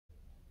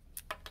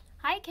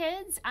Hi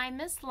kids, I'm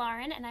Miss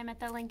Lauren and I'm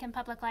at the Lincoln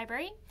Public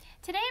Library.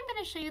 Today I'm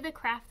going to show you the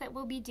craft that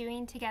we'll be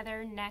doing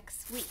together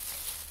next week.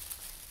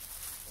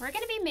 We're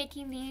going to be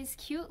making these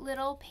cute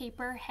little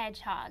paper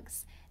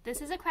hedgehogs.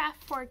 This is a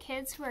craft for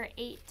kids who are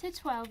 8 to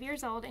 12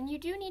 years old, and you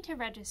do need to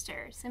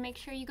register, so make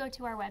sure you go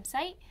to our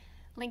website,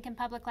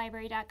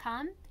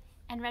 lincolnpubliclibrary.com,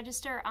 and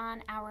register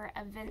on our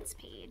events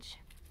page.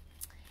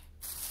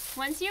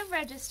 Once you've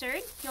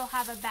registered, you'll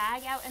have a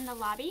bag out in the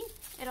lobby.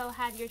 It'll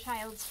have your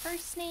child's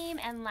first name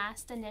and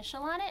last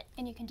initial on it,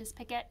 and you can just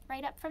pick it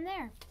right up from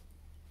there.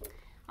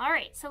 All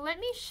right, so let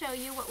me show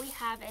you what we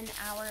have in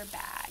our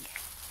bag.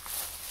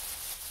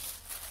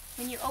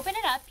 When you open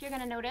it up, you're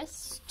going to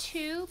notice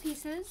 2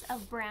 pieces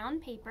of brown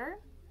paper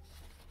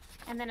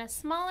and then a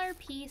smaller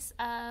piece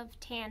of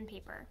tan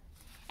paper.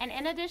 And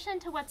in addition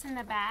to what's in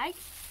the bag,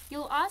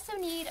 you'll also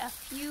need a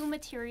few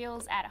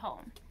materials at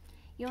home.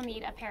 You'll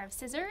need a pair of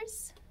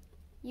scissors.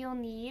 You'll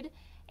need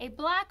a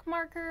black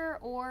marker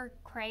or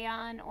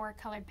crayon or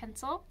colored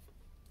pencil.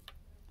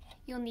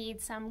 You'll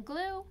need some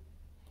glue,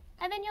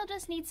 and then you'll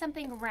just need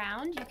something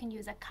round. You can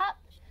use a cup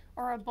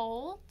or a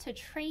bowl to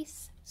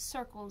trace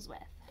circles with.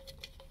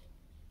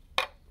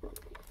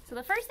 So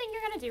the first thing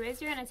you're going to do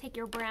is you're going to take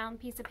your brown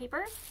piece of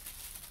paper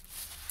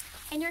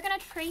and you're going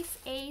to trace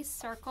a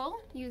circle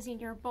using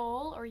your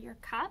bowl or your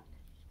cup.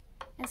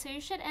 And so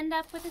you should end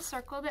up with a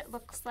circle that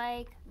looks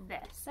like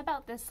this,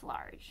 about this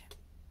large.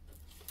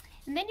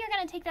 And then you're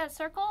going to take that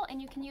circle,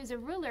 and you can use a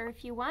ruler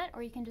if you want,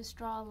 or you can just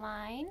draw a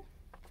line,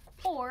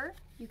 or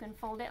you can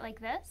fold it like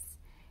this,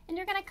 and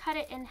you're going to cut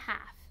it in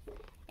half.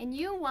 And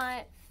you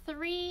want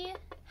 3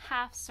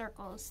 half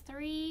circles,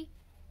 3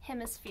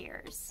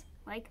 hemispheres,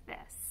 like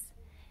this.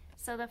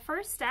 So the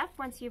first step,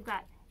 once you've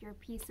got your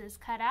pieces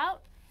cut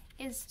out,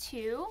 is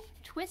to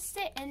twist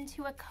it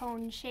into a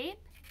cone shape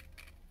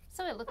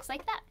so it looks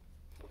like that.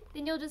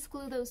 Then you'll just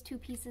glue those 2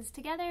 pieces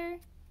together,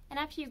 and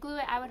after you glue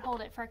it, I would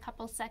hold it for a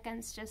couple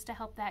seconds just to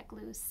help that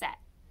glue set.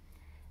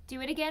 Do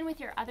it again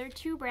with your other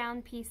 2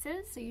 brown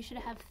pieces, so you should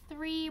have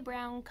 3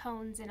 brown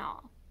cones in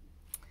all.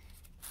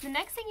 The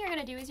next thing you're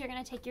going to do is you're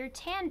going to take your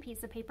tan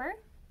piece of paper,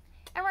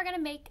 and we're going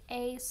to make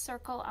a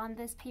circle on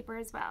this paper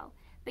as well.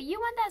 But you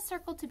want that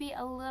circle to be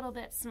a little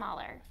bit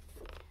smaller.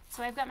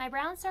 So I've got my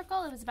brown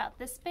circle, it was about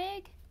this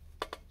big.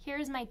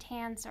 Here's my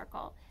tan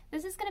circle.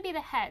 This is going to be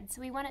the head,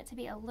 so we want it to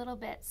be a little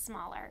bit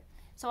smaller.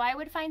 So I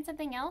would find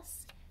something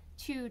else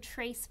to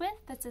trace with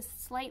that's a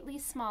slightly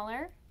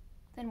smaller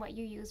than what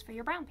you use for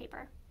your brown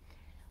paper.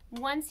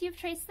 Once you've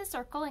traced the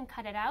circle and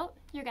cut it out,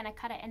 you're going to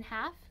cut it in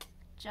half,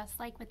 just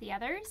like with the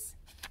others.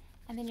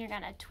 And then you're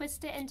going to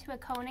twist it into a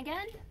cone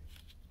again,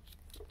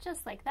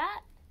 just like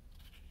that,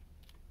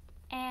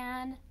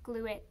 and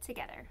glue it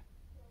together.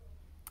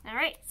 All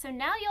right, so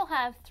now you'll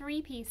have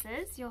 3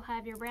 pieces. You'll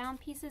have your brown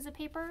pieces of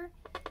paper,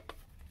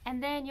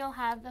 and then you'll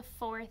have the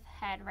 4th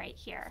head right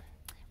here.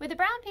 With the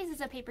brown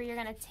pieces of paper,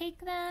 you're going to take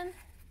them,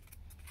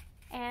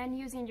 and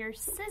using your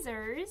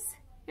scissors,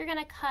 you're going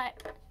to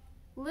cut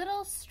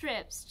little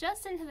strips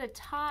just into the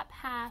top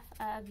half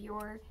of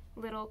your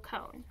little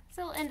cone.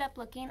 So it'll end up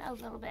looking a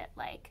little bit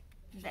like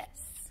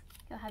this.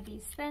 You'll have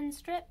these thin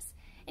strips,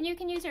 and you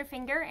can use your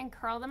finger and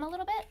curl them a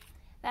little bit.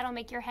 That'll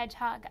make your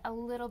hedgehog a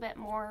little bit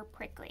more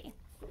prickly.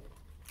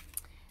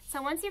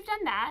 So once you've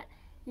done that,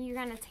 you're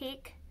going to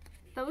take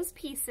those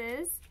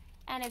pieces,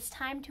 and it's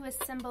time to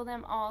assemble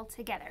them all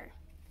together.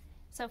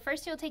 So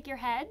first you'll take your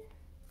head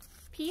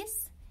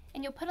piece,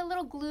 and you'll put a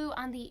little glue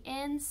on the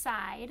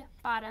inside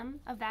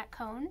bottom of that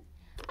cone,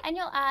 and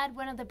you'll add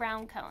one of the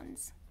brown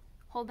cones.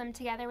 Hold them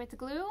together with the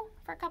glue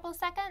for a couple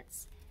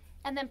seconds,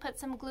 and then put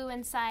some glue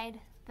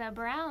inside the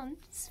brown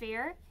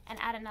sphere and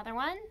add another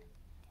one,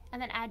 and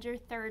then add your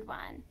 3rd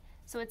one.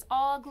 So it's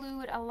all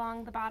glued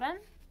along the bottom,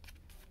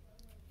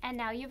 and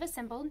now you've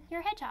assembled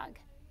your hedgehog.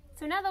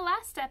 So now the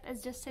last step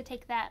is just to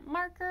take that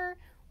marker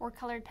or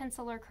colored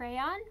pencil or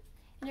crayon,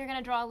 and you're going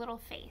to draw a little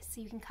face.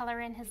 So you can color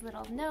in his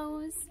little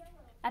nose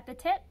at the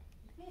tip,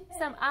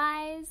 some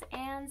eyes,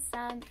 and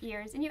some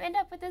ears, and you end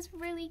up with this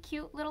really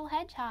cute little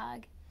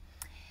hedgehog.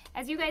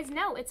 As you guys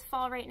know, it's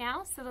fall right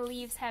now, so the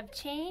leaves have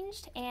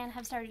changed and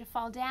have started to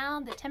fall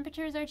down. The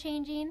temperatures are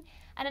changing,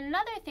 and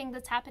another thing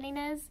that's happening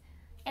is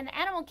in the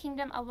animal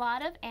kingdom, a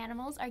lot of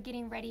animals are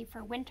getting ready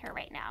for winter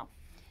right now.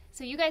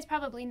 So you guys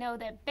probably know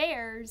that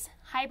bears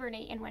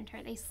hibernate in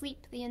winter. They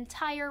sleep the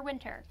entire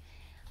winter.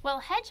 Well,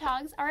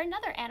 hedgehogs are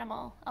another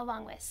animal,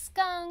 along with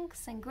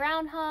skunks and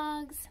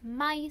groundhogs,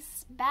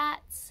 mice,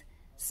 bats,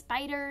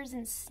 spiders,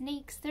 and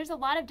snakes. There's a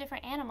lot of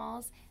different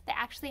animals that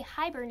actually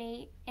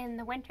hibernate in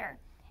the winter.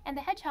 And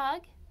the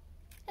hedgehog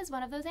is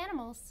one of those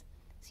animals.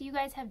 So you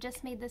guys have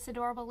just made this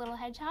adorable little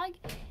hedgehog,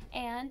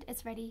 and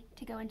it's ready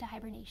to go into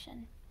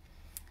hibernation.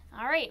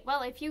 All right,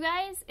 well, if you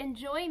guys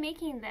enjoy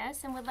making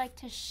this and would like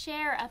to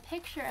share a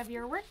picture of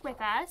your work with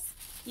us,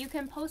 you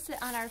can post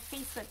it on our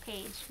Facebook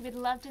page. We'd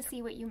love to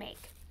see what you make.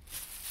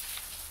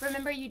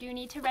 Remember, you do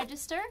need to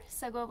register,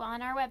 so go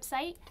on our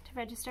website to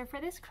register for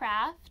this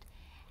craft,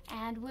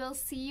 and we'll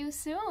see you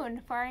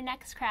soon for our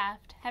next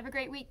craft. Have a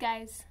great week,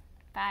 guys.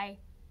 Bye.